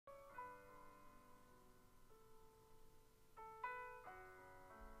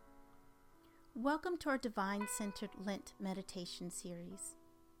Welcome to our Divine Centered Lent meditation series.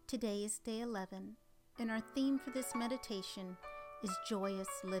 Today is day 11, and our theme for this meditation is joyous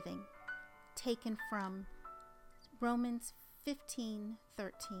living, taken from Romans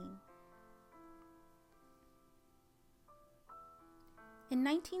 15:13. In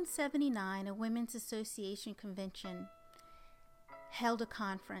 1979, a Women's Association convention held a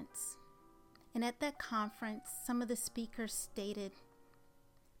conference, and at that conference, some of the speakers stated,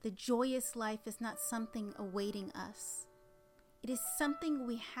 "The joyous life is not something awaiting us. It is something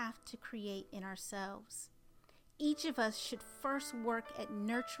we have to create in ourselves. Each of us should first work at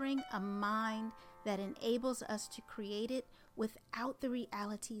nurturing a mind that enables us to create it without the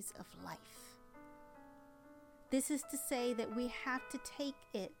realities of life." This is to say that we have to take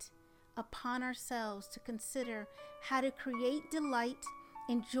it upon ourselves to consider how to create delight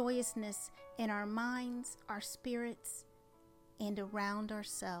and joyousness in our minds, our spirits, and around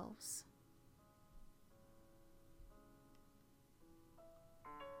ourselves.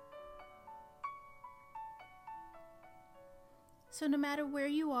 So no matter where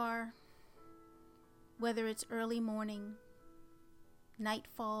you are, whether it's early morning,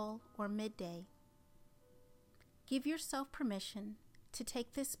 nightfall, or midday, give yourself permission to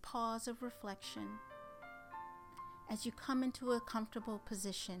take this pause of reflection as you come into a comfortable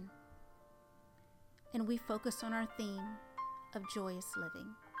position and we focus on our theme of joyous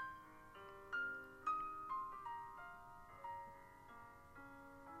living.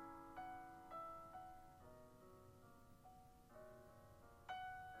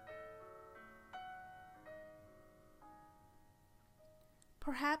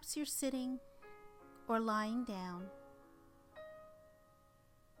 Perhaps you're sitting or lying down.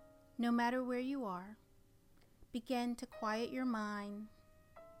 No matter where you are, begin to quiet your mind,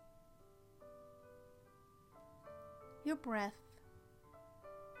 your breath,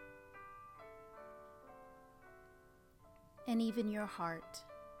 and even your heart.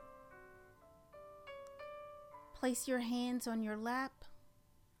 Place your hands on your lap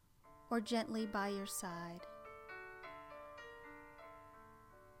or gently by your side.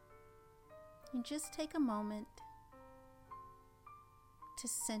 And just take a moment to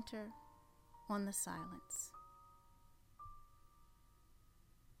center on the silence.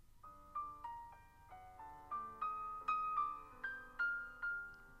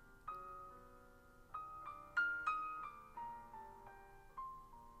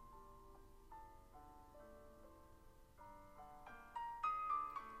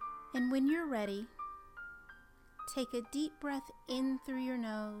 And when you're ready, take a deep breath in through your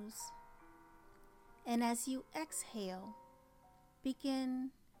nose, and as you exhale,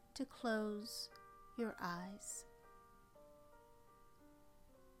 begin to close your eyes.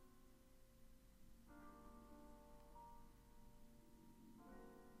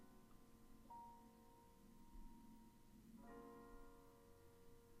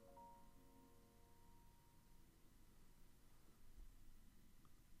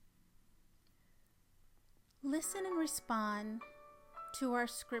 Listen and respond to our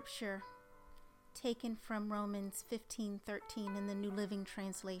scripture taken from Romans 15:13 in the New Living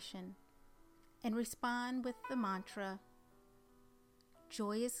Translation, and respond with the mantra,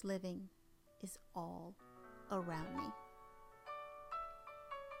 "Joyous living is all around me."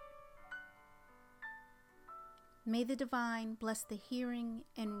 May the Divine bless the hearing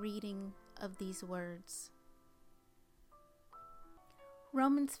and reading of these words.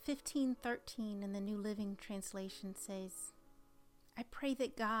 Romans 15:13 in the New Living Translation says, "I pray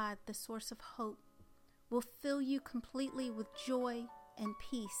that God, the source of hope, will fill you completely with joy and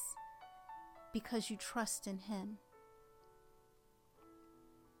peace because you trust in Him."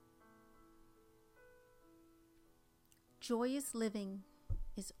 Joyous living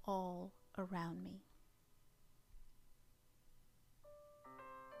is all around me.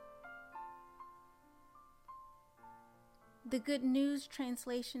 The Good News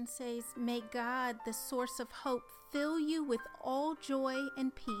Translation says, "May God, the source of hope, fill you with all joy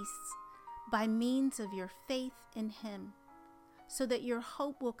and peace by means of your faith in Him, so that your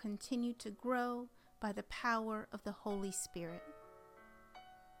hope will continue to grow by the power of the Holy Spirit."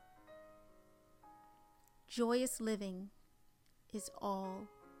 Joyous living is all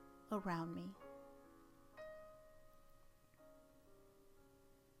around me.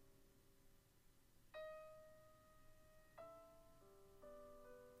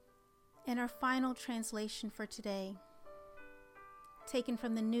 And our final translation for today, taken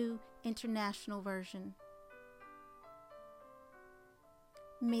from the New International Version.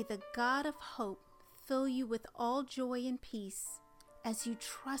 "May the God of hope fill you with all joy and peace as you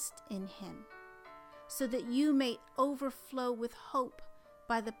trust in Him, so that you may overflow with hope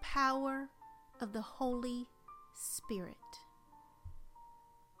by the power of the Holy Spirit.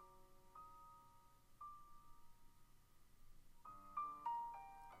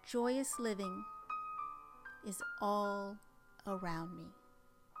 Joyous living is all around me.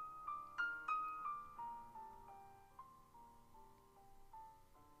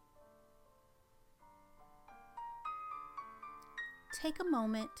 Take a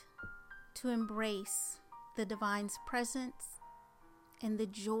moment to embrace the Divine's presence and the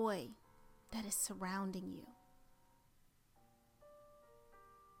joy that is surrounding you.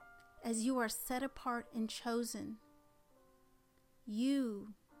 As you are set apart and chosen,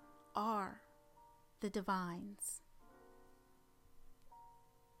 you are the Divine's.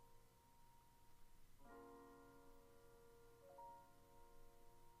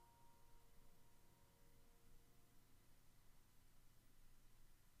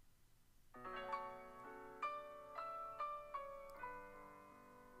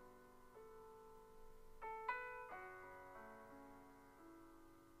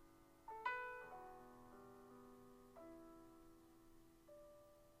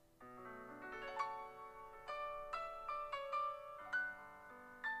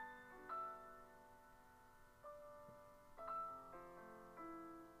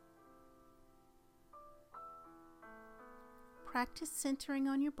 Practice centering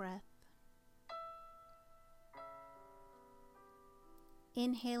on your breath.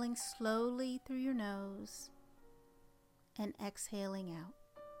 Inhaling slowly through your nose and exhaling out.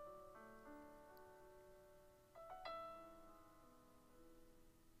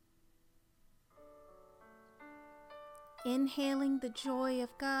 Inhaling the joy of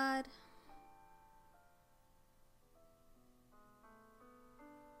God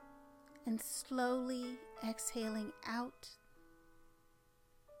and slowly exhaling out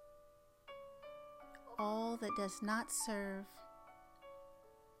all that does not serve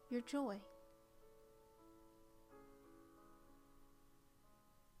your joy.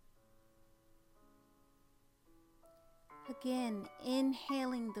 Again,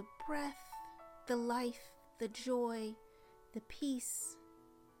 inhaling the breath, the life, the joy, the peace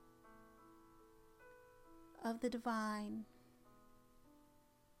of the Divine,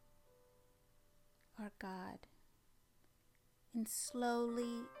 our God, and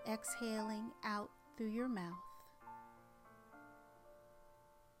slowly exhaling out through your mouth.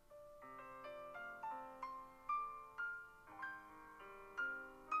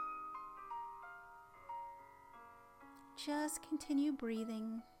 Just continue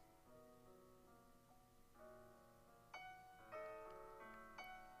breathing.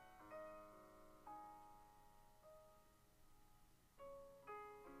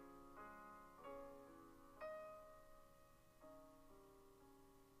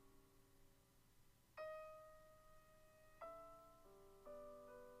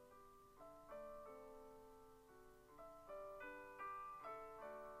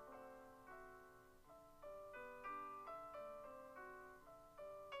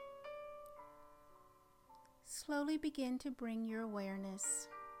 Slowly begin to bring your awareness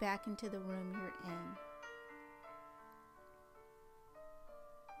back into the room you're in.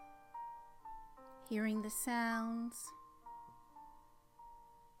 Hearing the sounds,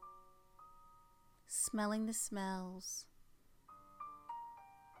 smelling the smells,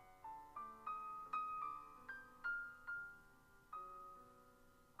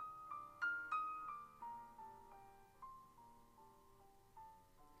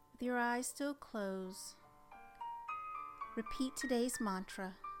 with your eyes still closed, repeat today's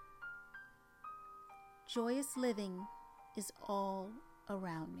mantra. Joyous living is all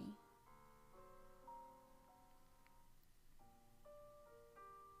around me.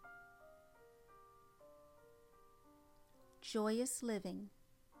 Joyous living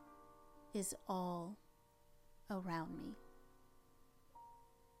is all around me.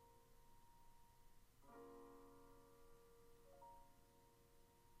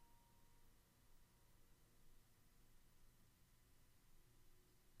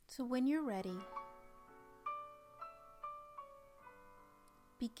 So when you're ready,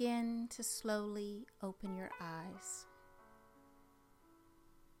 begin to slowly open your eyes.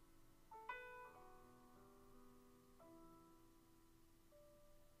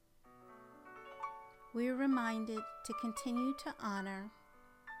 We are reminded to continue to honor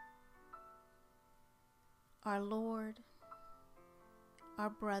our Lord, our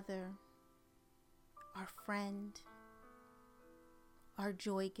brother, our friend, our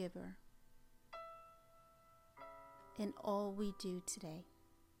joy giver in all we do today.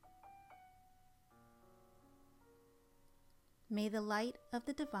 May the light of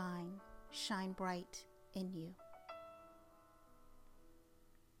the Divine shine bright in you.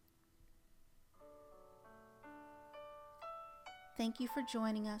 Thank you for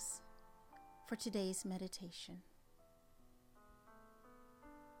joining us for today's meditation.